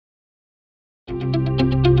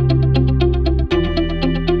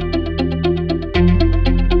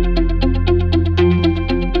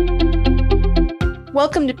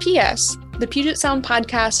Welcome to PS, the Puget Sound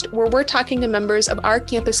podcast, where we're talking to members of our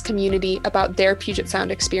campus community about their Puget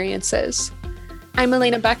Sound experiences. I'm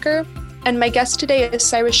Elena Becker, and my guest today is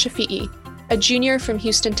Cyrus Shafi'i, a junior from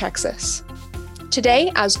Houston, Texas.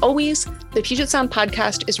 Today, as always, the Puget Sound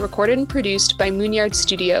podcast is recorded and produced by Moonyard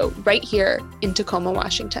Studio right here in Tacoma,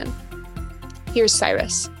 Washington. Here's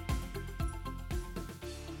Cyrus.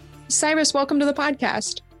 Cyrus, welcome to the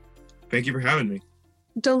podcast. Thank you for having me.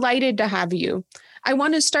 Delighted to have you. I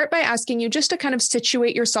want to start by asking you just to kind of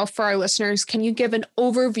situate yourself for our listeners. Can you give an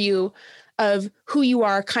overview of who you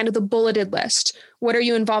are, kind of the bulleted list? What are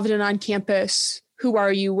you involved in on campus? Who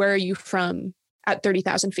are you? Where are you from at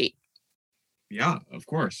 30,000 feet? Yeah, of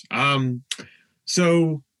course. My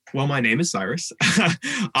name is Cyrus.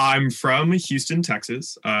 I'm from Houston,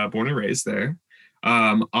 Texas, born and raised there.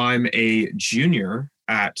 I'm a junior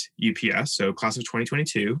at UPS, so class of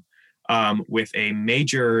 2022. With a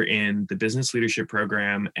major in the business leadership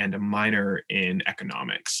program and a minor in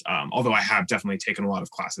economics, although I have definitely taken a lot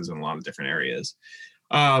of classes in a lot of different areas.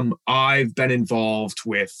 I've been involved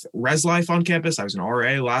with Res Life on campus. I was an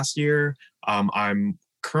RA last year. I'm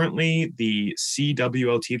currently the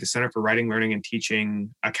CWLT, the Center for Writing, Learning, and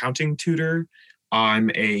Teaching accounting tutor.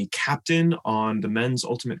 I'm a captain on the men's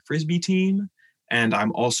ultimate Frisbee team, and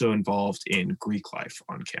I'm also involved in Greek life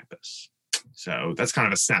on campus. So that's kind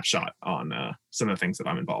of a snapshot on some of the things that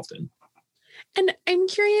I'm involved in. And I'm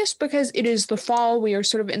curious because it is the fall. We are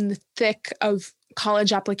sort of in the thick of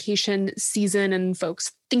college application season and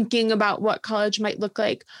folks thinking about what college might look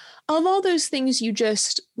like. Of all those things you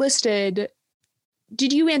just listed,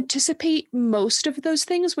 did you anticipate most of those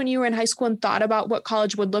things when you were in high school and thought about what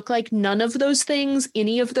college would look like? None of those things?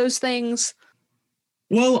 Any of those things?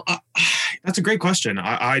 Well, that's a great question.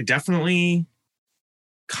 I definitely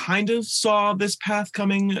kind of saw this path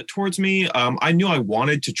coming towards me. I knew I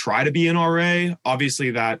wanted to try to be an RA. Obviously,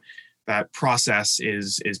 that process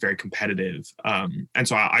is very competitive. And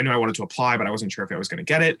so I knew I wanted to apply, but I wasn't sure if I was going to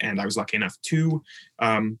get it. And I was lucky enough to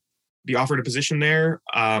be offered a position there.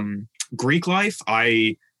 Greek life,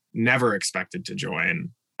 I never expected to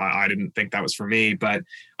join. I didn't think that was for me, but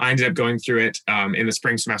I ended up going through it in the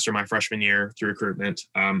spring semester of my freshman year through recruitment.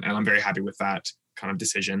 And I'm very happy with that kind of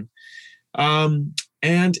decision.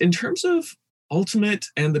 And in terms of Ultimate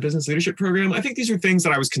and the business leadership program, I think these are things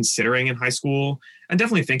that I was considering in high school and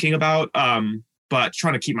definitely thinking about, but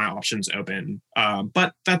trying to keep my options open.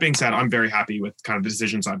 But that being said, I'm very happy with kind of the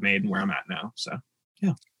decisions I've made and where I'm at now. So,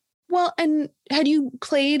 yeah. Well, and had you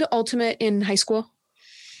played Ultimate in high school?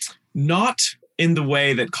 Not in the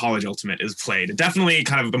way that college Ultimate is played. Definitely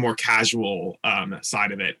kind of the more casual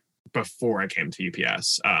side of it before I came to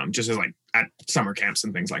UPS, just as like at summer camps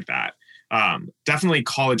and things like that. Definitely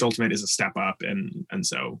college Ultimate is a step up. And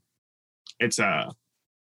so it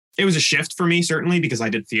was a shift for me, certainly, because I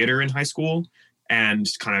did theater in high school and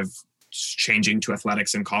kind of changing to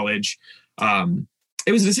athletics in college.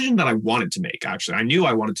 It was a decision that I wanted to make, actually. I knew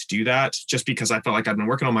I wanted to do that just because I felt like I'd been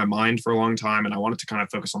working on my mind for a long time and I wanted to kind of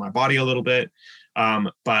focus on my body a little bit.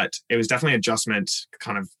 But it was definitely an adjustment,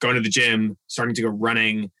 kind of going to the gym, starting to go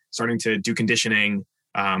running, starting to do conditioning,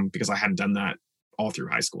 because I hadn't done that all through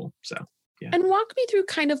high school. So. Yeah. And walk me through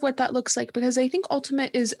kind of what that looks like, because I think Ultimate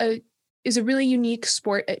is a really unique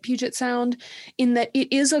sport at Puget Sound in that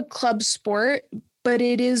it is a club sport, but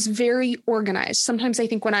it is very organized. Sometimes I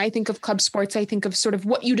think when I think of club sports, I think of sort of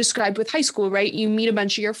what you described with high school, right? You meet a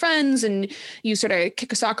bunch of your friends and you sort of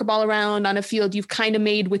kick a soccer ball around on a field you've kind of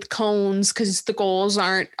made with cones because the goals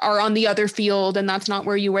are on the other field and that's not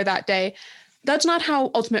where you were that day. That's not how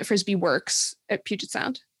Ultimate Frisbee works at Puget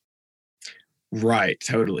Sound. Right,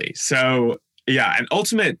 totally. So, yeah, and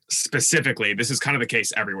Ultimate specifically, this is kind of the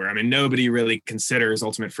case everywhere. I mean, nobody really considers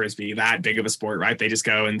Ultimate Frisbee that big of a sport, right? They just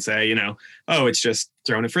go and say, oh, it's just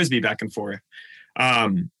throwing a Frisbee back and forth.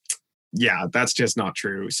 Yeah, that's just not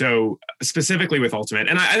true. So specifically with Ultimate,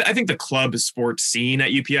 and I think the club sports scene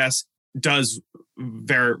at UPS does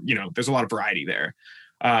there's a lot of variety there.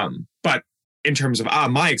 But in terms of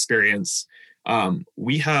my experience,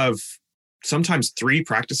 we have sometimes 3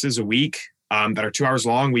 practices a week that are 2 hours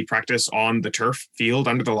long. We practice on the turf field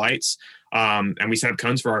under the lights, and we set up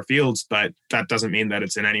cones for our fields, but that doesn't mean that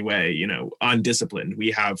it's in any way, undisciplined.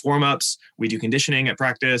 We have warm-ups, we do conditioning at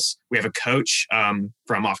practice. We have a coach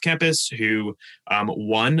from off campus who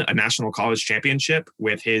won a national college championship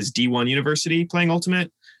with his D1 university playing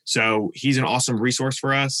Ultimate. So he's an awesome resource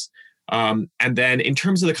for us. And then in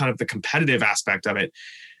terms of the kind of the competitive aspect of it,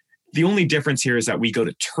 the only difference here is that we go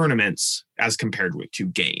to tournaments as compared to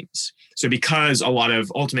games. So because a lot of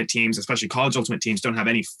Ultimate teams, especially college Ultimate teams, don't have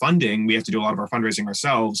any funding, we have to do a lot of our fundraising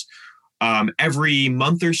ourselves. Every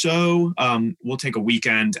month or so, we'll take a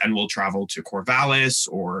weekend and we'll travel to Corvallis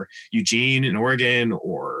or Eugene in Oregon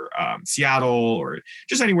or Seattle or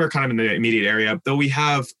just anywhere kind of in the immediate area, though we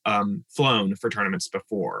have flown for tournaments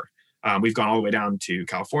before. We've gone all the way down to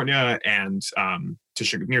California and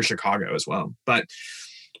near Chicago as well. But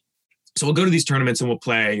so we'll go to these tournaments and we'll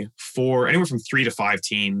play for anywhere from 3 to 5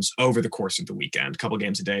 teams over the course of the weekend, a couple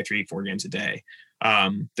games a day, 3-4 games a day,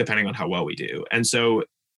 depending on how well we do. And so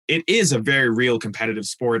it is a very real competitive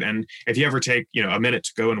sport. And if you ever take, a minute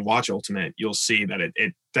to go and watch Ultimate, you'll see that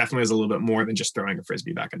it definitely is a little bit more than just throwing a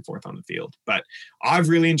Frisbee back and forth on the field. But I've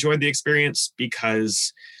really enjoyed the experience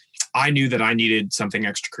because I knew that I needed something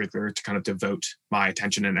extracurricular to kind of devote my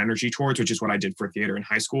attention and energy towards, which is what I did for theater in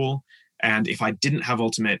high school. And if I didn't have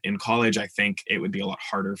Ultimate in college, I think it would be a lot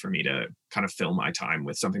harder for me to kind of fill my time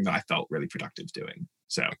with something that I felt really productive doing.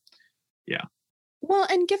 So, yeah. Well,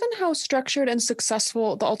 and given how structured and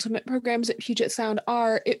successful the Ultimate programs at Puget Sound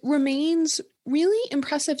are, it remains really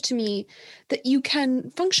impressive to me that you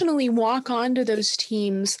can functionally walk onto those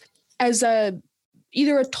teams as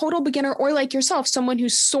either a total beginner or, like yourself, someone who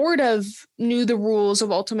sort of knew the rules of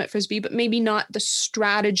Ultimate Frisbee, but maybe not the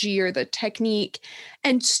strategy or the technique,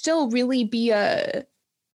 and still really be a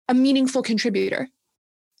meaningful contributor.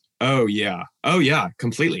 Oh, yeah.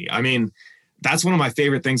 Completely. I mean, that's one of my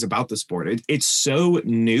favorite things about the sport. It's so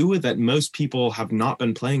new that most people have not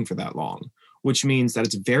been playing for that long, which means that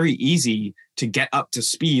it's very easy to get up to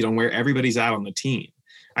speed on where everybody's at on the team.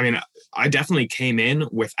 I mean, I definitely came in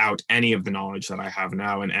without any of the knowledge that I have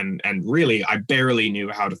now. And really, I barely knew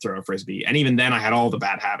how to throw a Frisbee. And even then I had all the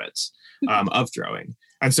bad habits of throwing.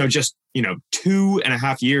 And so just,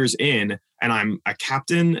 2.5 years in, and I'm a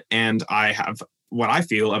captain and I have what I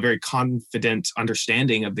feel a very confident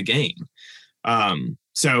understanding of the game.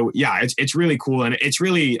 So yeah, it's really cool. And it's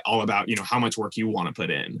really all about, how much work you want to put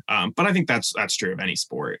in. But I think that's true of any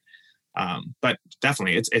sport. But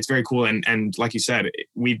definitely it's very cool. And like you said,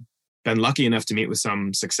 we've been lucky enough to meet with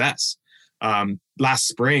some success. Last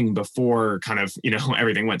spring, before kind of,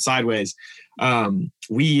 everything went sideways,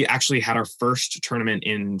 we actually had our first tournament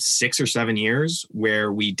in 6 or 7 years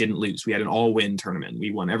where we didn't lose. We had an all-win tournament.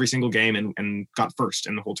 We won every single game and got first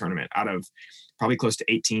in the whole tournament out of probably close to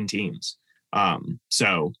 18 teams.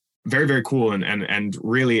 So very, very cool. And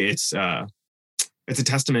really it's a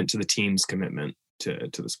testament to the team's commitment to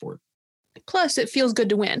the sport. Plus, it feels good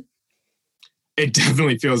to win. It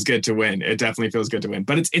definitely feels good to win.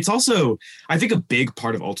 But it's also, I think, a big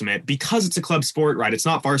part of Ultimate because it's a club sport, right? It's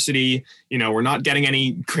not varsity. We're not getting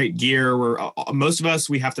any great gear. Most of us,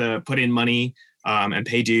 we have to put in money and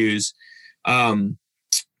pay dues.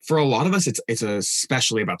 For a lot of us, it's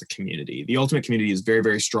especially about the community. The Ultimate community is very,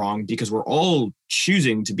 very strong because we're all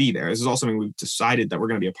choosing to be there. This is also something we've decided that we're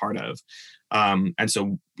going to be a part of. And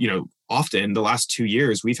so, often the last 2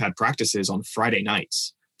 years, we've had practices on Friday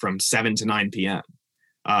nights from 7 to 9 p.m.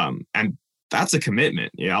 And that's a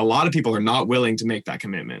commitment. A lot of people are not willing to make that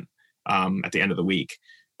commitment at the end of the week.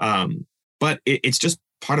 But it's just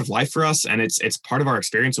part of life for us. And it's part of our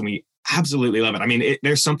experience. And we absolutely love it. I mean,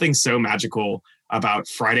 there's something so magical about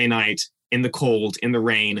Friday night in the cold, in the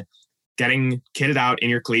rain, getting kitted out in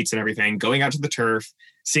your cleats and everything, going out to the turf,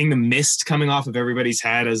 seeing the mist coming off of everybody's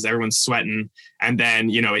head as everyone's sweating. And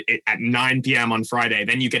then, at 9 p.m. on Friday,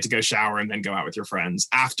 then you get to go shower and then go out with your friends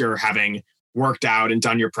after having worked out and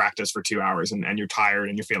done your practice for 2 hours and you're tired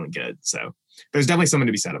and you're feeling good. So there's definitely something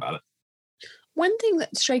to be said about it. One thing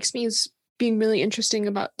that strikes me as being really interesting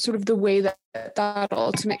about sort of the way that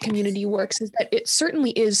Ultimate community works is that it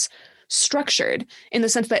certainly is structured in the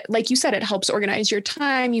sense that, like you said, it helps organize your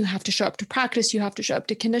time. You have to show up to practice, you have to show up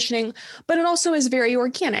to conditioning, but it also is very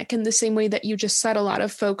organic in the same way that you just said. A lot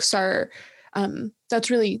of folks are, that's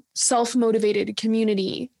really self-motivated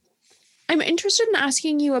community. I'm interested in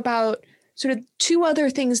asking you about sort of 2 other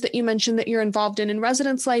things that you mentioned that you're involved in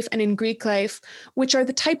residence life and in Greek life, which are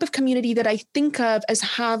the type of community that I think of as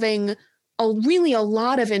having a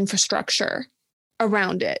lot of infrastructure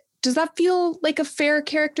around it. Does that feel like a fair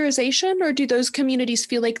characterization, or do those communities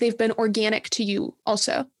feel like they've been organic to you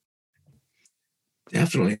also?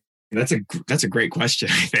 Definitely. That's a great question,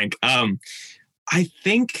 I think. I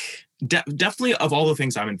think definitely of all the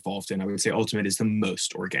things I'm involved in, I would say Ultimate is the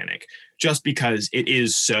most organic, just because it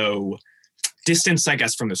is so distanced, I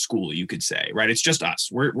guess, from the school, you could say, right? It's just us.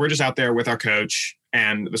 We're just out there with our coach,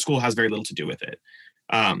 and the school has very little to do with it.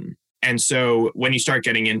 And so when you start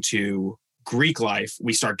getting into Greek life,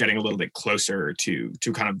 we start getting a little bit closer to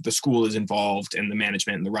kind of the school is involved in the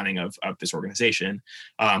management and the running of this organization.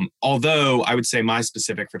 Although I would say my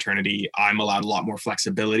specific fraternity, I'm allowed a lot more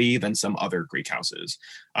flexibility than some other Greek houses.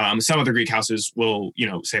 Some other Greek houses will,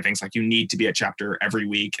 say things like you need to be at chapter every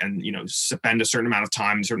week and, spend a certain amount of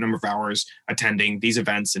time, a certain number of hours attending these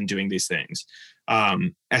events and doing these things.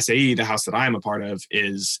 SAE, the house that I am a part of,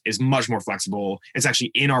 is much more flexible. It's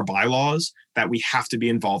actually in our bylaws that we have to be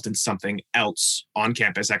involved in something else on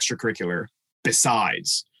campus, extracurricular,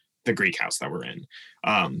 besides the Greek house that we're in.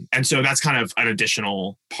 And so that's kind of an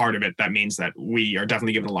additional part of it. That means that we are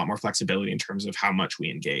definitely given a lot more flexibility in terms of how much we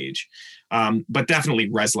engage. But definitely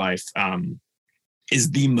Res Life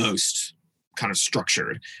is the most kind of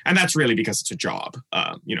structured. And that's really because it's a job.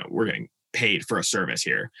 We're getting paid for a service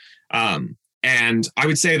here. And I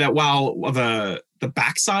would say that while the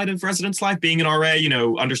backside of residence life, being an RA,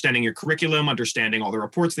 understanding your curriculum, understanding all the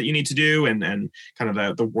reports that you need to do, and kind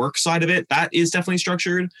of the work side of it, that is definitely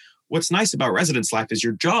structured. What's nice about residence life is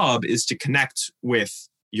your job is to connect with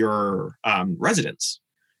your residents.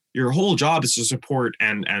 Your whole job is to support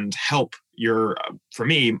and help for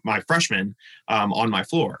me, my freshmen on my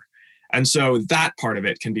floor. And so that part of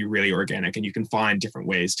it can be really organic, and you can find different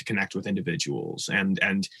ways to connect with individuals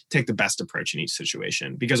and take the best approach in each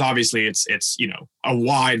situation. Because obviously it's a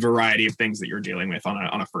wide variety of things that you're dealing with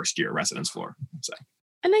on a first year residence floor. So.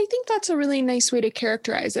 And I think that's a really nice way to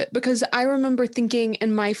characterize it, because I remember thinking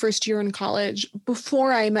in my first year in college,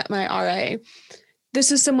 before I met my RA,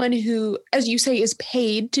 this is someone who, as you say, is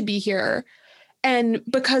paid to be here. And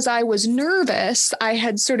because I was nervous, I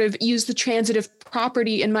had sort of used the transitive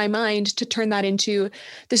property in my mind to turn that into,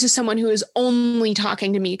 this is someone who is only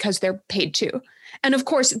talking to me because they're paid to. And of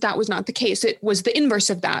course, that was not the case. It was the inverse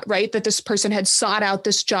of that, right? That this person had sought out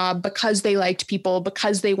this job because they liked people,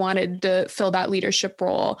 because they wanted to fill that leadership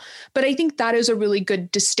role. But I think that is a really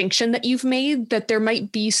good distinction that you've made, that there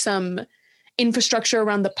might be some infrastructure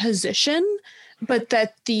around the position, but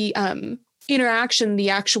that the interaction, the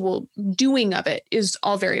actual doing of it is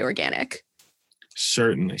all very organic.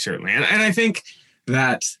 Certainly. And I think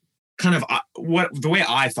that kind of the way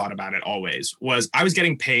I thought about it always was I was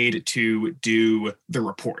getting paid to do the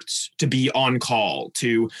reports, to be on call,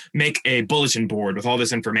 to make a bulletin board with all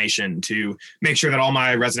this information, to make sure that all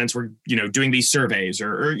my residents were, doing these surveys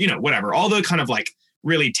or whatever, all the kind of like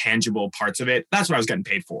really tangible parts of it. That's what I was getting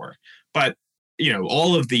paid for. But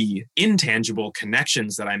all of the intangible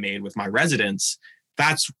connections that I made with my residents,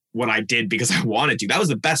 that's what I did because I wanted to. That was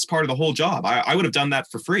the best part of the whole job. I would have done that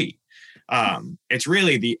for free. It's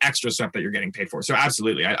really the extra stuff that you're getting paid for. So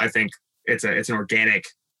absolutely, I think it's an organic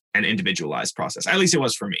and individualized process. At least it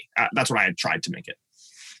was for me. That's what I had tried to make it.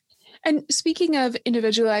 And speaking of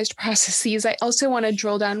individualized processes, I also want to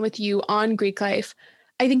drill down with you on Greek life.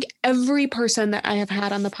 I think every person that I have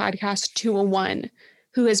had on the podcast 201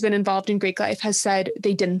 who has been involved in Greek life has said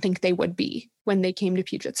they didn't think they would be when they came to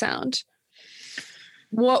Puget Sound.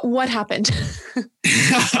 What happened?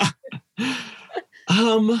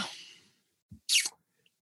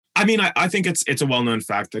 I think it's a well-known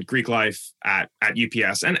fact that Greek life at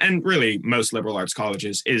UPS and really most liberal arts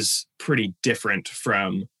colleges is pretty different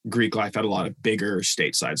from Greek life at a lot of bigger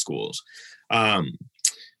stateside schools.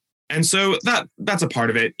 And so that's a part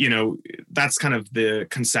of it. That's kind of the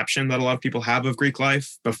conception that a lot of people have of Greek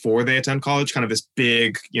life before they attend college, kind of this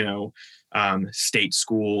big, state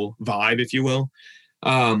school vibe, if you will.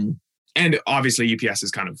 And obviously UPS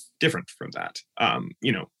is kind of different from that,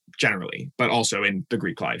 generally, but also in the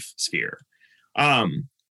Greek life sphere.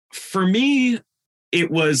 For me, it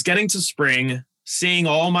was getting to spring, seeing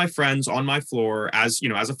all my friends on my floor as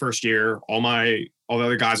a first year, all the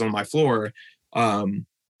other guys on my floor,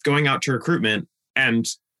 going out to recruitment and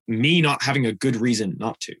me not having a good reason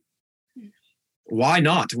not to. Why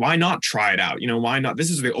not? Why not try it out? Why not? This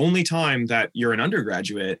is the only time that you're an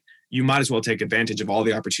undergraduate. You might as well take advantage of all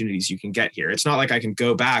the opportunities you can get here. It's not like I can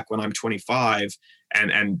go back when I'm 25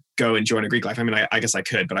 and go and join a Greek life. I guess I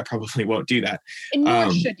could, but I probably won't do that. And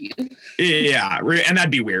nor should you. Yeah, and that'd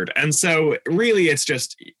be weird. And so really it's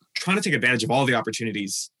just trying to take advantage of all the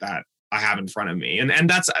opportunities that I have in front of me. And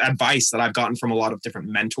that's advice that I've gotten from a lot of different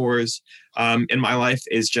mentors in my life,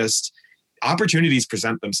 is just opportunities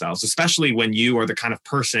present themselves, especially when you are the kind of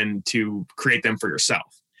person to create them for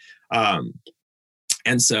yourself.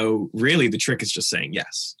 And so really the trick is just saying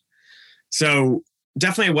yes. So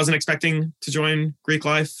definitely I wasn't expecting to join Greek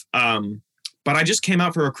life. But I just came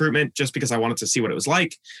out for recruitment just because I wanted to see what it was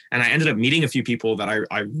like. And I ended up meeting a few people that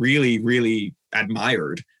I really, really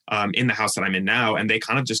admired in the house that I'm in now. And they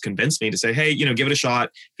kind of just convinced me to say, hey, give it a shot.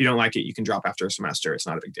 If you don't like it, you can drop after a semester. It's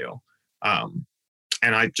not a big deal.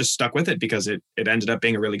 I just stuck with it because it ended up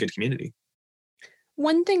being a really good community.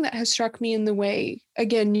 One thing that has struck me in the way,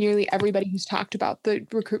 again, nearly everybody who's talked about the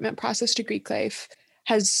recruitment process to Greek life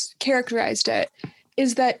has characterized it,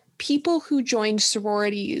 is that people who joined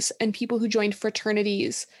sororities and people who joined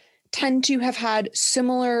fraternities tend to have had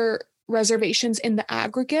similar reservations in the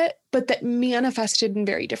aggregate, but that manifested in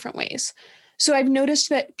very different ways. So I've noticed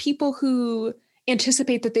that people who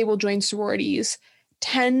anticipate that they will join sororities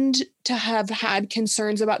tend to have had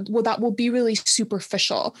concerns about, well, that will be really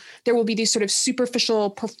superficial. There will be these sort of superficial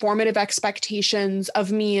performative expectations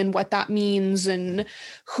of me and what that means and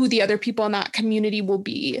who the other people in that community will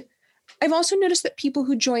be. I've also noticed that people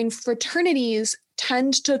who join fraternities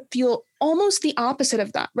tend to feel almost the opposite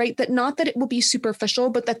of that, right? That not that it will be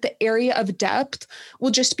superficial, but that the area of depth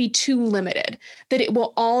will just be too limited, that it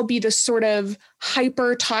will all be this sort of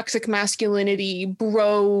hyper toxic masculinity,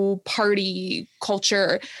 bro party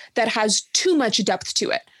culture that has too much depth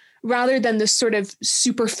to it, rather than this sort of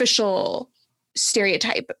superficial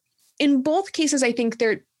stereotype. In both cases, I think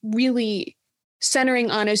they're really centering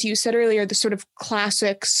on, as you said earlier, the sort of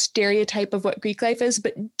classic stereotype of what Greek life is,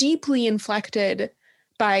 but deeply inflected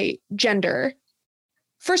by gender.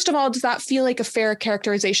 First of all, does that feel like a fair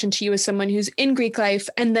characterization to you as someone who's in Greek life?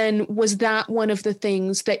 And then was that one of the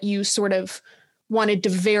things that you sort of wanted to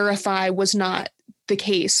verify was not the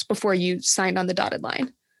case before you signed on the dotted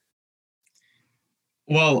line?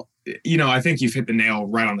 Well, I think you've hit the nail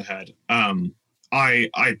right on the head.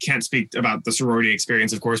 I can't speak about the sorority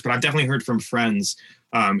experience, of course, but I've definitely heard from friends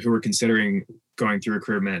who were considering going through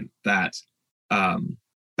recruitment that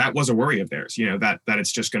that was a worry of theirs, that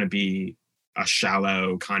it's just going to be a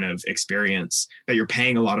shallow kind of experience that you're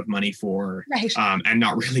paying a lot of money for, right. And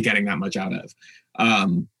not really getting that much out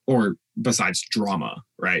of, or besides drama,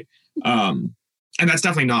 right? And that's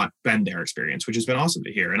definitely not been their experience, which has been awesome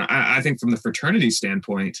to hear. And I think from the fraternity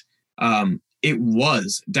standpoint, it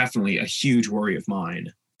was definitely a huge worry of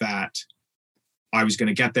mine that I was going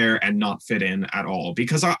to get there and not fit in at all,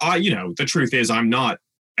 because I the truth is I'm not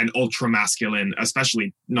an ultra masculine,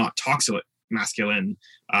 especially not toxic masculine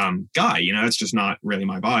guy. It's just not really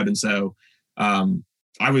my vibe. And so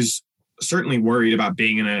I was certainly worried about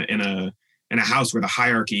being in a house where the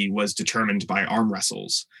hierarchy was determined by arm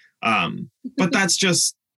wrestles. But that's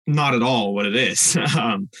just not at all what it is.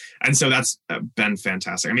 And so that's been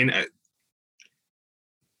fantastic. I mean,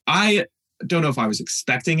 I don't know if I was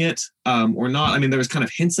expecting it or not. I mean, there was kind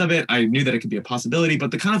of hints of it. I knew that it could be a possibility,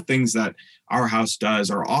 but the kind of things that our house does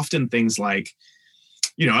are often things like,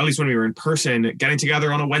 at least when we were in person, getting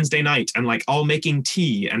together on a Wednesday night and like all making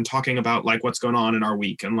tea and talking about like what's going on in our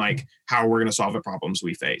week and like how we're going to solve the problems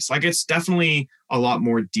we face. Like it's definitely a lot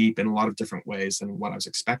more deep in a lot of different ways than what I was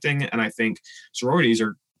expecting. And I think sororities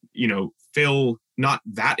are, fill not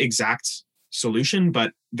that exact solution,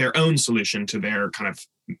 but their own solution to their kind of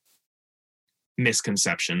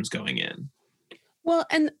misconceptions going in. Well,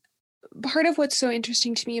 and part of what's so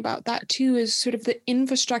interesting to me about that too is sort of the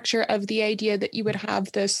infrastructure of the idea that you would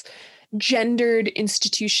have this gendered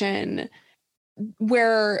institution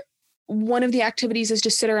where one of the activities is to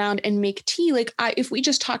sit around and make tea. Like if we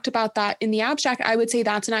just talked about that in the abstract, I would say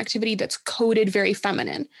that's an activity that's coded very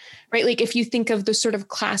feminine, right? Like if you think of the sort of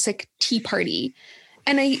classic tea party,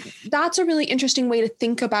 and that's a really interesting way to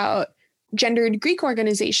think about gendered Greek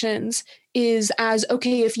organizations is as,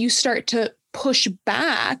 okay, if you start to push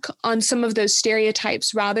back on some of those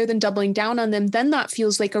stereotypes rather than doubling down on them, then that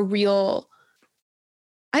feels like a real,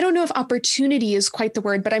 I don't know if opportunity is quite the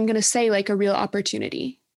word, but I'm going to say like a real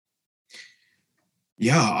opportunity.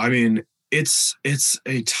 Yeah, I mean, it's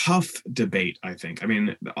a tough debate, I think. I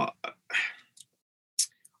mean,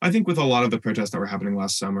 I think with a lot of the protests that were happening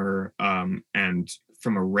last summer, and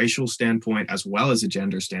from a racial standpoint, as well as a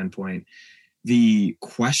gender standpoint, the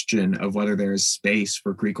question of whether there's space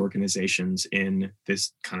for Greek organizations in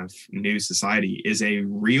this kind of new society is a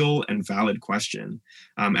real and valid question.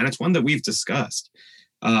 And it's one that we've discussed.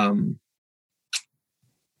 And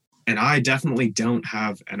I definitely don't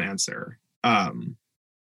have an answer.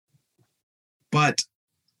 But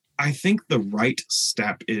I think the right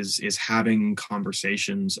step is having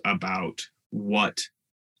conversations about what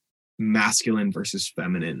masculine versus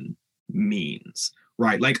feminine means,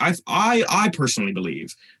 right? Like I personally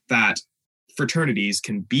believe that fraternities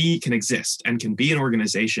can exist and can be an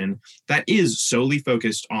organization that is solely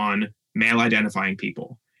focused on male identifying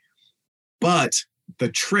people. But the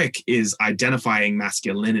trick is identifying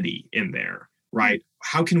masculinity in there, right?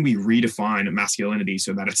 How can we redefine masculinity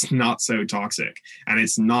so that it's not so toxic and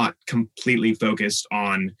it's not completely focused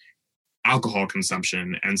on alcohol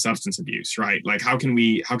consumption and substance abuse, right? Like how can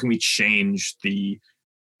we change the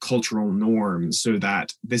cultural norms so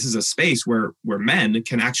that this is a space where men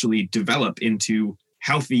can actually develop into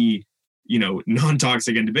healthy,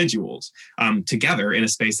 non-toxic individuals together in a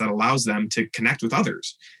space that allows them to connect with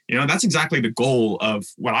others. That's exactly the goal of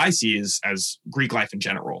what I see as Greek life in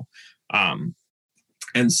general.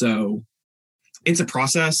 And so it's a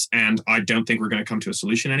process, and I don't think we're going to come to a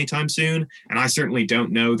solution anytime soon. And I certainly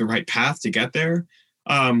don't know the right path to get there.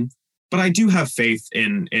 But I do have faith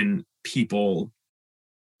in people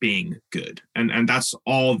being good. And that's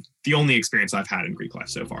the only experience I've had in Greek life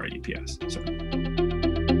so far at UPS. So.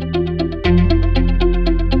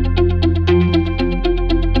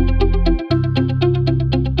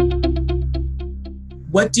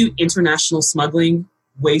 What do international smuggling,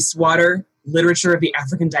 wastewater, literature of the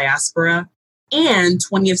African diaspora, and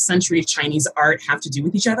 20th century Chinese art have to do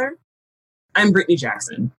with each other? I'm Brittany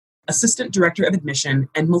Jackson, Assistant Director of Admission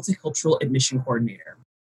and Multicultural Admission Coordinator.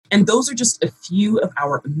 And those are just a few of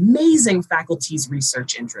our amazing faculty's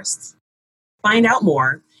research interests. Find out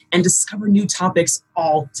more and discover new topics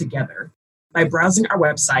all together by browsing our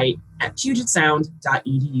website at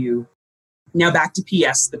pugetsound.edu. Now back to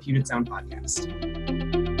PS, the Puget Sound podcast.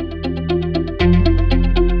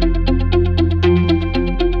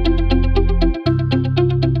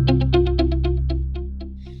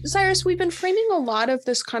 Cyrus, we've been framing a lot of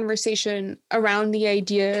this conversation around the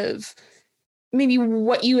idea of maybe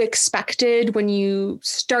what you expected when you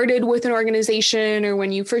started with an organization or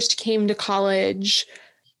when you first came to college.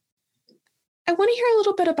 I want to hear a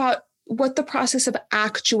little bit about what the process of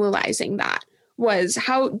actualizing that was.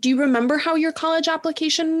 Do you remember how your college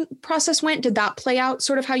application process went? Did that play out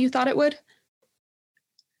sort of how you thought it would?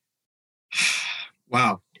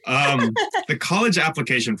 Wow. The college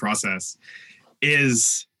application process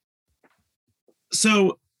is...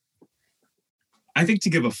 So I think to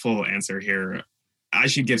give a full answer here, I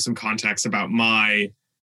should give some context about my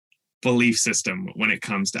belief system when it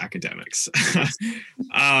comes to academics.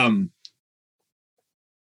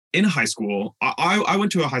 In high school, I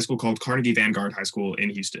went to a high school called Carnegie Vanguard High School in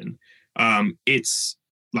Houston. It's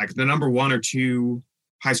like the number 1 or 2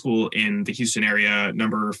 high school in the Houston area,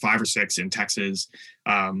 number 5 or 6 in Texas,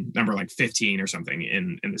 number like 15 or something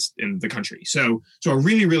in the country. So a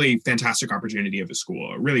really, really fantastic opportunity of a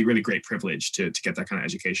school, a really, really great privilege to get that kind of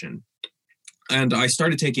education. And I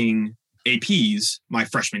started taking APs my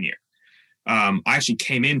freshman year. I actually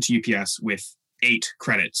came into UPS with 8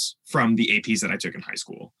 credits from the APs that I took in high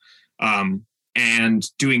school. And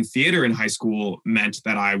doing theater in high school meant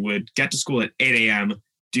that I would get to school at 8 a.m.,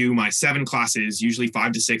 do my 7 classes, usually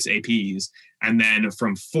 5 to 6 APs, and then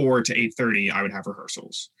from 4 to 8:30, I would have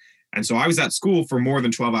rehearsals. And so I was at school for more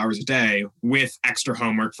than 12 hours a day with extra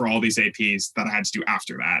homework for all these APs that I had to do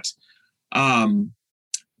after that.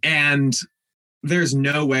 And there's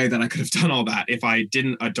no way that I could have done all that if I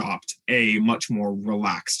didn't adopt a much more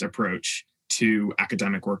relaxed approach to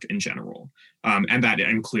academic work in general. And that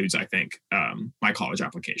includes, I think, my college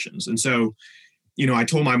applications. And so, I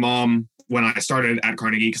told my mom when I started at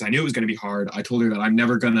Carnegie, because I knew it was going to be hard, I told her that I'm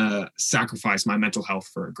never going to sacrifice my mental health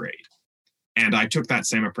for a grade. And I took that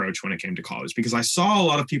same approach when it came to college, because I saw a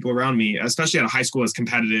lot of people around me, especially at a high school as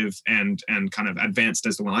competitive and kind of advanced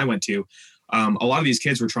as the one I went to. A lot of these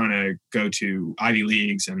kids were trying to go to Ivy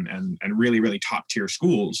Leagues and really, really top tier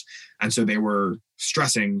schools. And so they were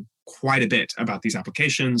stressing quite a bit about these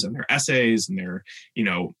applications and their essays and their,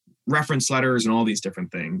 reference letters and all these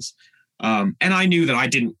different things. And I knew that I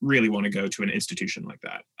didn't really want to go to an institution like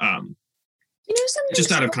that. Something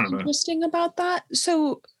just out of kind of interesting about that.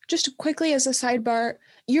 So just quickly as a sidebar,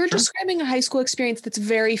 you're describing a high school experience that's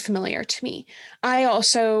very familiar to me. I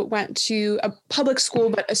also went to a public school,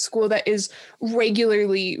 but a school that is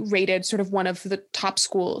regularly rated sort of one of the top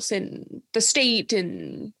schools in the state,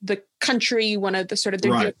 in the country, one of the sort of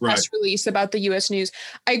the press release about the US News.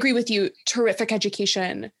 I agree with you. Terrific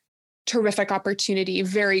education, terrific opportunity,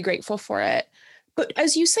 very grateful for it. But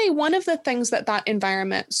as you say, one of the things that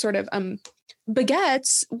environment sort of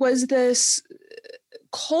begets was this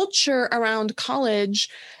culture around college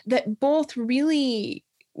that both really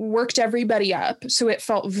worked everybody up, so it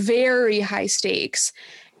felt very high stakes,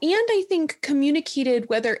 and I think communicated,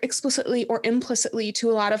 whether explicitly or implicitly,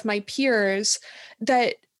 to a lot of my peers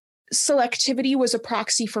that selectivity was a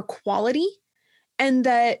proxy for quality, and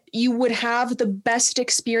that you would have the best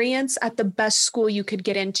experience at the best school you could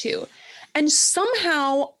get into. And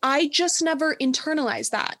somehow I just never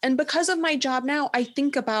internalized that. And because of my job now, I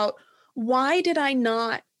think about, why did I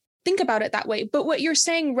not think about it that way? But what you're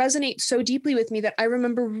saying resonates so deeply with me that I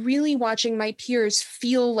remember really watching my peers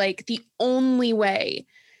feel like the only way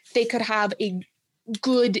they could have a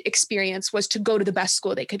good experience was to go to the best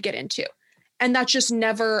school they could get into. And I just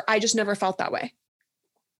never felt that way.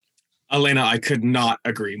 Elena, I could not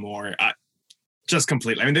agree more. Just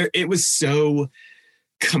completely. I mean, it was so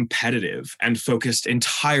competitive and focused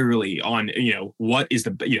entirely on, what is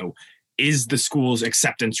is the school's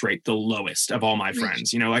acceptance rate the lowest of all my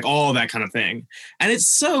friends, like all that kind of thing. And it's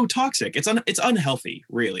so toxic. It's unhealthy,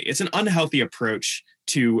 really. It's an unhealthy approach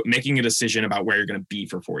to making a decision about where you're going to be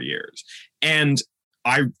for 4 years. And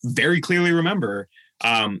I very clearly remember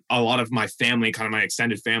a lot of my family, kind of my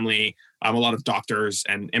extended family, a lot of doctors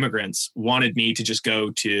and immigrants wanted me to just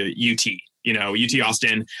go to UT, UT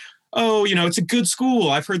Austin. Oh, it's a good school.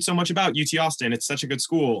 I've heard so much about UT Austin. It's such a good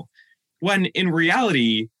school. When in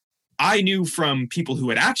reality, I knew from people who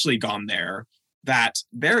had actually gone there that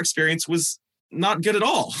their experience was not good at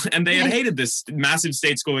all. And they had hated this massive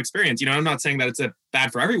state school experience. I'm not saying that it's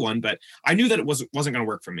bad for everyone, but I knew that it wasn't going to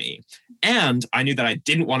work for me. And I knew that I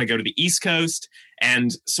didn't want to go to the East Coast.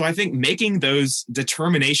 And so I think making those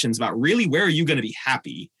determinations about really where are you going to be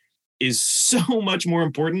happy is so much more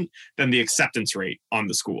important than the acceptance rate on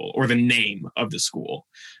the school or the name of the school.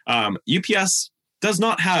 UPS does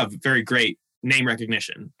not have very great name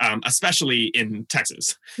recognition, especially in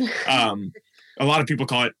Texas. A lot of people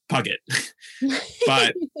call it Puckett.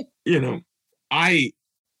 But,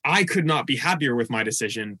 I could not be happier with my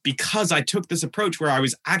decision because I took this approach where I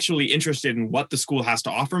was actually interested in what the school has to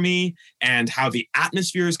offer me and how the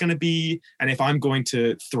atmosphere is going to be and if I'm going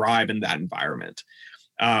to thrive in that environment.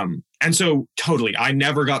 And so totally, I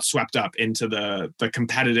never got swept up into the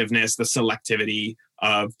competitiveness, the selectivity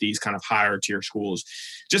of these kind of higher tier schools,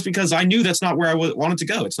 just because I knew that's not where I wanted to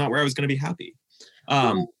go. It's not where I was going to be happy.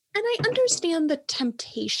 And I understand the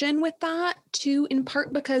temptation with that too, in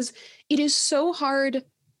part because it is so hard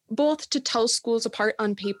both to tell schools apart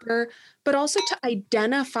on paper, but also to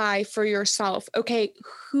identify for yourself, okay,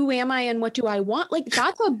 who am I and what do I want? Like,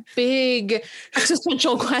 that's a big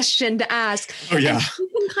existential question to ask. Oh, yeah. And you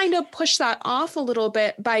can kind of push that off a little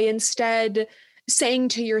bit by instead saying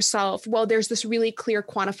to yourself, well, there's this really clear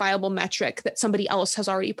quantifiable metric that somebody else has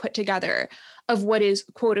already put together of what is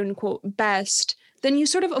quote unquote best. Then you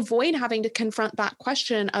sort of avoid having to confront that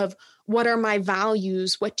question of what are my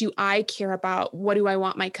values? What do I care about? What do I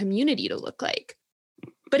want my community to look like?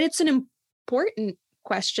 But it's an important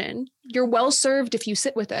question. You're well served if you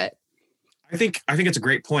sit with it. I think it's a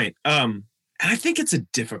great point. And I think it's a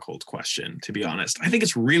difficult question, to be honest. I think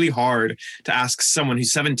it's really hard to ask someone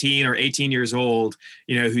who's 17 or 18 years old,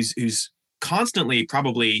 who's constantly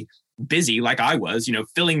probably busy like I was,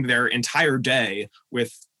 filling their entire day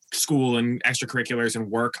with school and extracurriculars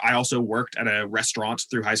and work. I also worked at a restaurant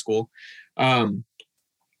through high school. And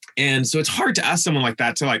so it's hard to ask someone like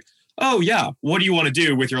that to like, oh yeah, what do you want to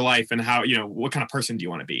do with your life and how, what kind of person do you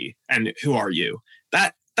want to be and who are you?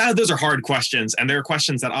 Those are hard questions. And they're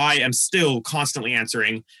questions that I am still constantly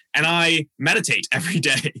answering. And I meditate every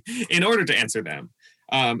day in order to answer them.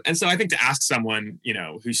 And so I think to ask someone,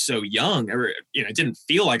 who's so young or, it didn't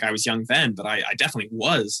feel like I was young then, but I definitely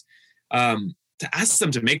was, to ask them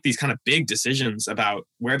to make these kind of big decisions about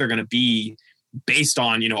where they're going to be based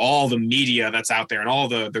on, all the media that's out there and all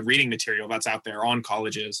the reading material that's out there on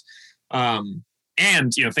colleges. And,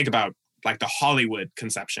 think about like the Hollywood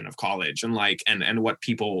conception of college and and what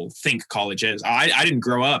people think college is. I didn't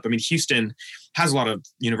grow up. I mean, Houston has a lot of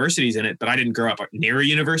universities in it, but I didn't grow up near a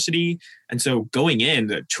university. And so going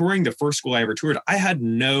in, touring the first school I ever toured, I had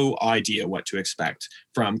no idea what to expect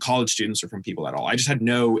from college students or from people at all. I just had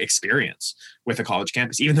no experience with a college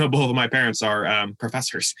campus, even though both of my parents are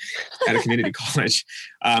professors at a community college.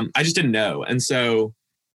 I just didn't know. And so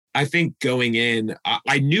I think going in,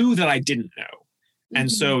 I knew that I didn't know. And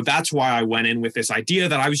so that's why I went in with this idea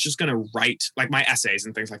that I was just going to write like my essays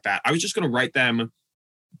and things like that. I was just going to write them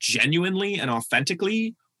genuinely and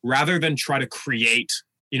authentically rather than try to create,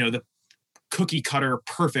 the cookie cutter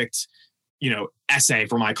perfect, essay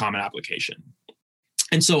for my common application.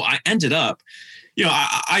 And so I ended up,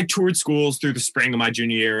 I toured schools through the spring of my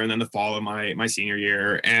junior year and then the fall of my senior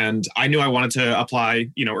year. And I knew I wanted to apply,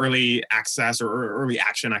 early access or early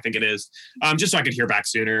action, I think it is, just so I could hear back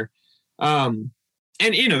sooner.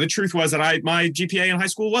 And, the truth was that my GPA in high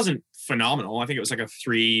school wasn't phenomenal. I think it was like a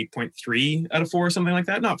 3.3 out of 4 or something like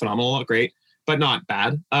that. Not phenomenal, not great, but not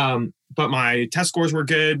bad. But my test scores were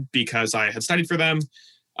good because I had studied for them.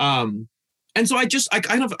 And so I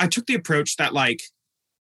took the approach that like,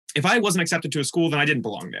 if I wasn't accepted to a school, then I didn't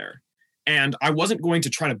belong there. And I wasn't going to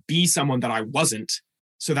try to be someone that I wasn't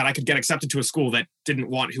so that I could get accepted to a school that didn't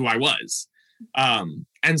want who I was.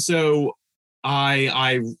 And so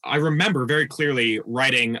I remember very clearly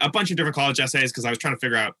writing a bunch of different college essays because I was trying to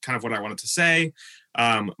figure out kind of what I wanted to say.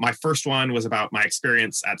 My first one was about my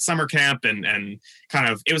experience at summer camp, and kind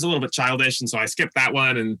of, it was a little bit childish, and so I skipped that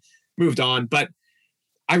one and moved on. But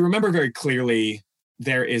I remember very clearly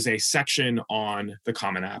there is a section on the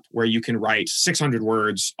Common App where you can write 600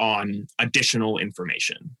 words on additional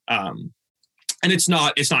information. And it's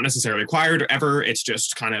not necessarily required or ever. It's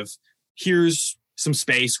just kind of, here's some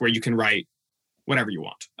space where you can write whatever you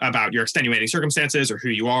want about your extenuating circumstances or who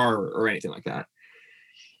you are, or anything like that.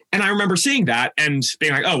 And I remember seeing that and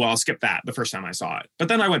being like, oh, well, I'll skip that the first time I saw it. But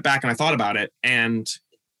then I went back and I thought about it, and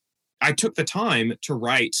I took the time to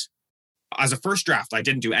write as a first draft. I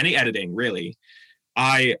didn't do any editing, really.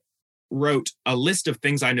 I wrote a list of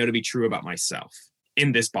things I know to be true about myself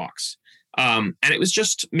in this box. And it was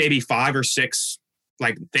just maybe 5 or 6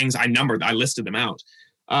 like things I numbered. I listed them out.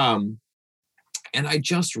 And I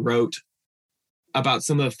just wrote about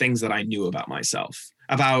some of the things that I knew about myself,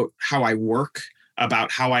 about how I work,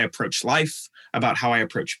 about how I approach life, about how I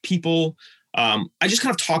approach people. I just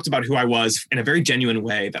kind of talked about who I was in a very genuine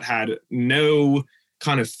way that had no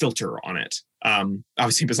kind of filter on it,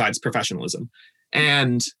 obviously besides professionalism.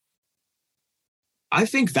 And I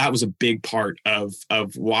think that was a big part of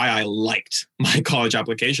why I liked my college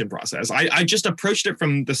application process. I just approached it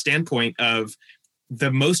from the standpoint of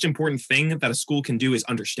the most important thing that a school can do is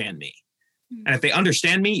understand me. And if they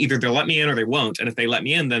understand me, either they'll let me in or they won't. And if they let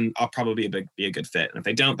me in, then I'll probably be a good fit. And if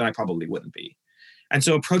they don't, then I probably wouldn't be. And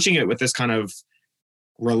so approaching it with this kind of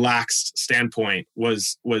relaxed standpoint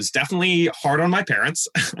was definitely hard on my parents.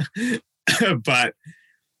 But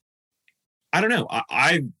I don't know.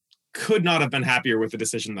 I could not have been happier with the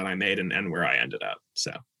decision that I made and where I ended up.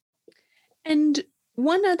 So. And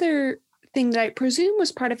one other thing that I presume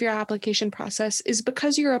was part of your application process is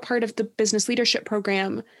because you're a part of the business leadership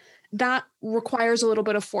program, that requires a little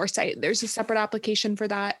bit of foresight. There's a separate application for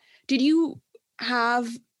that. Did you have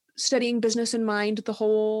studying business in mind the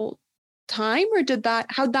whole time, or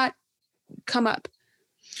how'd that come up?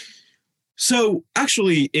 So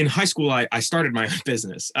actually in high school, I started my own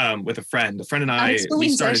business with a friend. A friend and I, we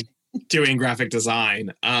started doing graphic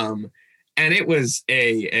design. And it was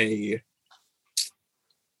a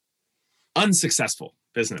unsuccessful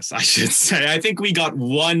business, I should say. I think we got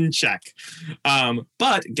one check.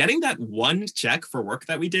 But getting that one check for work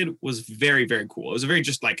that we did was very, very cool. It was a very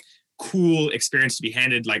just like cool experience to be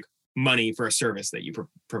handed like money for a service that you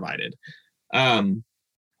provided. And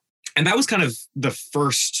that was kind of the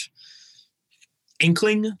first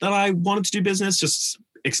inkling that I wanted to do business, just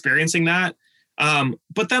experiencing that.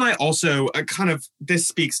 But then I also this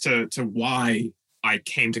speaks to why I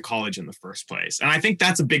came to college in the first place. And I think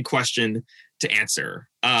that's a big question to answer.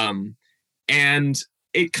 And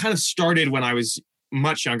it kind of started when I was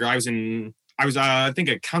much younger. I was I think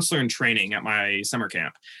a counselor in training at my summer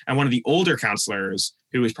camp. And one of the older counselors,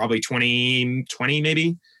 who was probably 20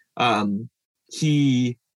 maybe,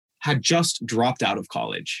 he had just dropped out of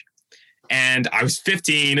college. And I was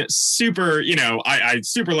 15, super, I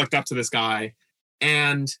super looked up to this guy.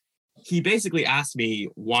 And he basically asked me,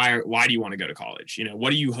 why do you want to go to college?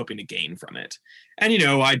 What are you hoping to gain from it? And,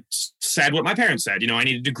 I said what my parents said, I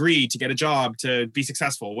need a degree to get a job, to be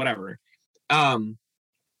successful, whatever. And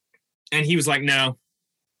he was like, no,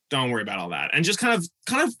 don't worry about all that. And just kind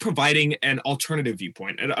of providing an alternative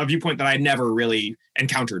viewpoint, a viewpoint that I never really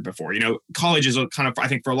encountered before. College is kind of, I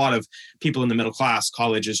think for a lot of people in the middle class,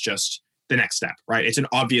 college is just the next step, right? It's an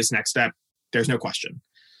obvious next step. There's no question.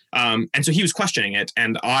 And so he was questioning it,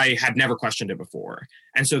 and I had never questioned it before.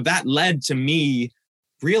 And so that led to me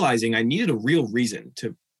realizing I needed a real reason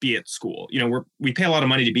to be at school. We pay a lot of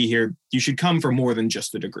money to be here. You should come for more than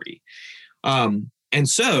just the degree. And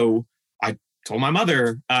so I told my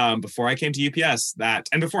mother before I came to UPS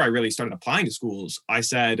and before I really started applying to schools, I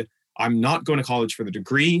said, I'm not going to college for the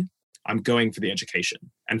degree. I'm going for the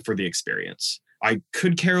education and for the experience. I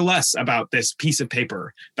could care less about this piece of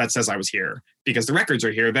paper that says I was here, because the records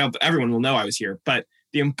are here. Everyone will know I was here. But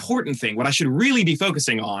the important thing, what I should really be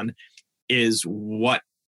focusing on, is what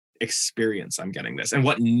experience I'm getting this and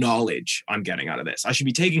what knowledge I'm getting out of this. I should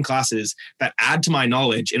be taking classes that add to my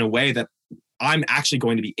knowledge in a way that I'm actually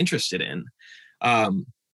going to be interested in.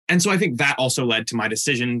 And so I think that also led to my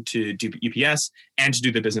decision to do UPS and to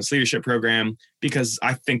do the business leadership program, because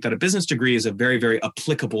I think that a business degree is a very, very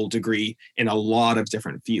applicable degree in a lot of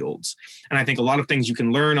different fields. And I think a lot of things you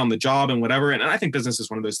can learn on the job and whatever. And I think business is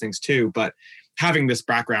one of those things too. But having this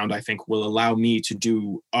background, I think, will allow me to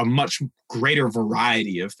do a much greater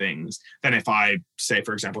variety of things than if I, say,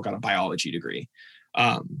 for example, got a biology degree.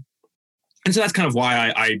 And so that's kind of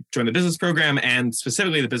why I joined the business program, and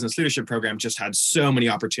specifically the business leadership program just had so many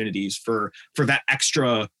opportunities for that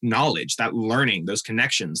extra knowledge, that learning, those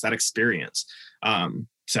connections, that experience.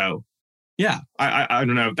 So yeah, I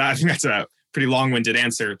don't know. I think that's a pretty long-winded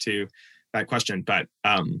answer to that question, but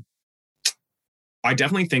I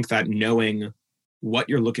definitely think that knowing what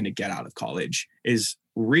you're looking to get out of college is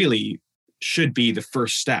really should be the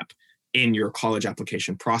first step in your college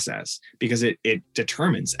application process, because it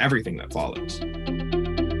determines everything that follows.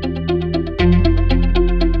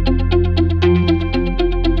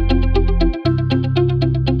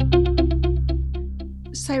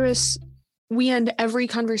 Cyrus, we end every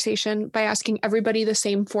conversation by asking everybody the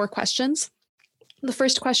same 4 questions. The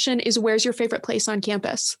first question is, where's your favorite place on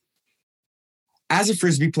campus? As a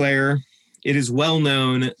Frisbee player, it is well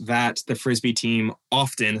known that the Frisbee team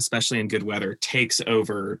often, especially in good weather, takes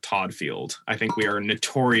over Todd Field. I think we are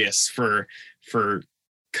notorious for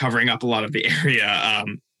covering up a lot of the area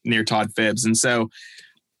near Todd Phibbs. And so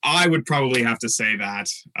I would probably have to say that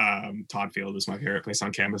Todd Field is my favorite place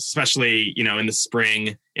on campus, especially, in the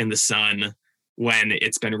spring, in the sun, when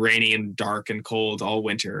it's been rainy and dark and cold all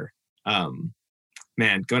winter.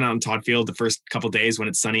 Man, going out on Todd Field the first couple days when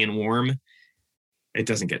it's sunny and warm, it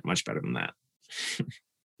doesn't get much better than that.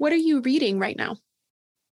 What are you reading right now?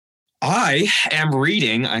 I am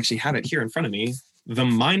reading, I actually have it here in front of me, The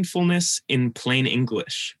Mindfulness in Plain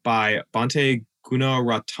English by Bhante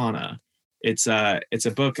Gunaratana. It's a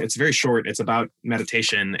book, it's very short, it's about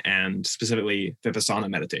meditation and specifically Vipassana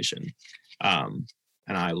meditation. And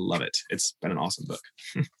I love it. It's been an awesome book.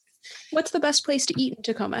 What's the best place to eat in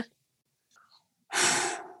Tacoma?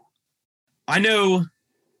 I know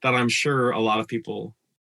that I'm sure a lot of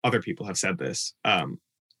other people have said this.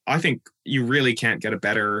 I think you really can't get a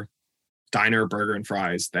better diner, burger, and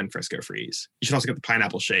fries than Frisco Freeze. You should also get the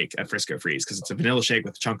pineapple shake at Frisco Freeze because it's a vanilla shake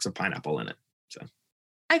with chunks of pineapple in it. So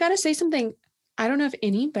I gotta say something. I don't know if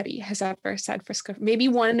anybody has ever said Frisco. Maybe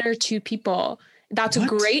 1 or 2 people. That's a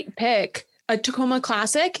great pick. A Tacoma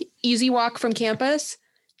classic, easy walk from campus.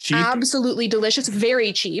 Cheap. Absolutely delicious.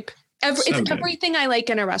 Very cheap. It's everything I like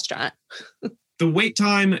in a restaurant. The wait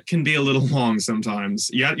time can be a little long sometimes.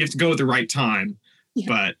 You have to go at the right time. Yeah.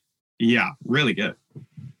 But yeah, really good.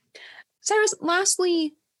 Cyrus,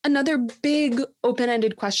 lastly, another big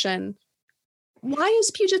open-ended question. Why is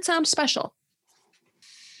Puget Sound special?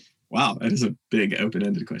 Wow, that is a big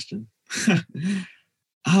open-ended question.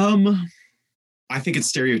 I think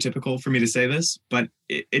it's stereotypical for me to say this, but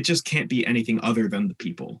it just can't be anything other than the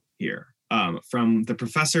people here. From the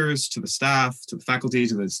professors to the staff, to the faculty,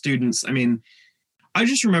 to the students. I mean, I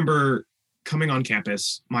just remember coming on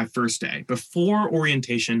campus my first day before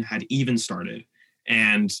orientation had even started.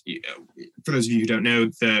 And for those of you who don't know,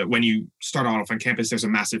 when you start off on campus, there's a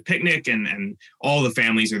massive picnic and all the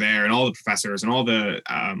families are there and all the professors and all the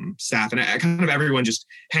staff and kind of everyone just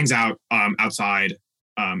hangs out outside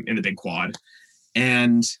in the big quad.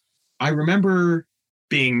 And I remember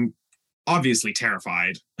being obviously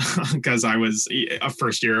terrified because I was a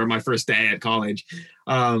first year, my first day at college.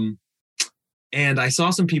 And I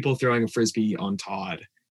saw some people throwing a Frisbee on Todd.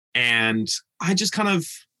 And I just kind of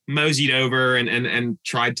moseyed over and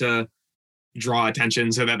tried to draw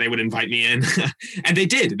attention so that they would invite me in. And they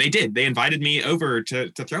did. They invited me over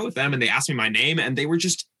to throw with them, and they asked me my name, and they were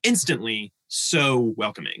just instantly so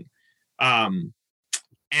welcoming.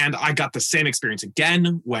 And I got the same experience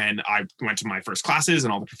again when I went to my first classes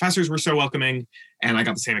and all the professors were so welcoming. And I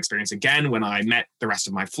got the same experience again when I met the rest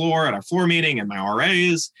of my floor at our floor meeting and my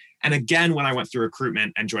RAs. And again, when I went through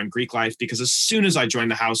recruitment and joined Greek Life, because as soon as I joined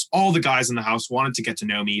the house, all the guys in the house wanted to get to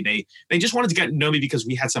know me. They just wanted to get to know me because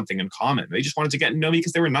we had something in common. They just wanted to get to know me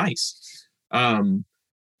because they were nice.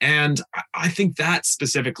 And I think that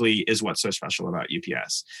specifically is what's so special about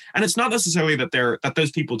UPS. And it's not necessarily that those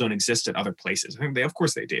people don't exist at other places. I think of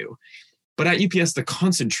course they do. But at UPS, the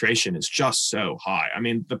concentration is just so high. I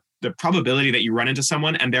mean, the probability that you run into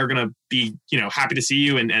someone and they're going to be, happy to see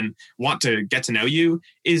you and want to get to know you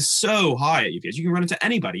is so high at UPS. You can run into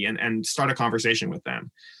anybody and start a conversation with them.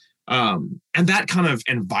 And that kind of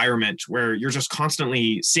environment where you're just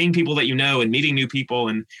constantly seeing people that you know and meeting new people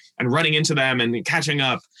and running into them and catching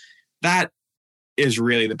up, that is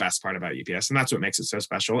really the best part about UPS. And that's what makes it so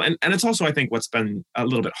special. And it's also, I think, what's been a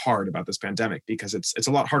little bit hard about this pandemic, because it's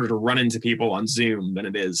a lot harder to run into people on Zoom than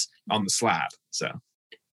it is on the slab. So,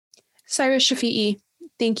 Cyrus Shafi'i,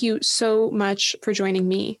 thank you so much for joining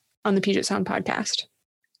me on the Puget Sound podcast.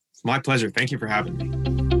 My pleasure. Thank you for having me.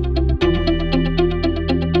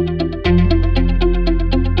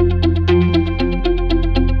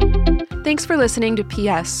 Thanks for listening to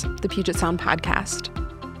PS, the Puget Sound podcast.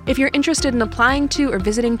 If you're interested in applying to or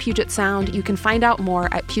visiting Puget Sound, you can find out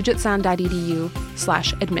more at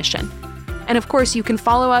pugetsound.edu/admission. And of course, you can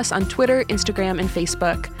follow us on Twitter, Instagram, and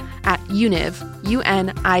Facebook at UNIV,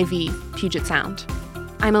 UNIV, Puget Sound.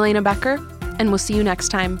 I'm Elena Becker, and we'll see you next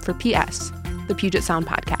time for PS, the Puget Sound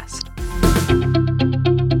Podcast.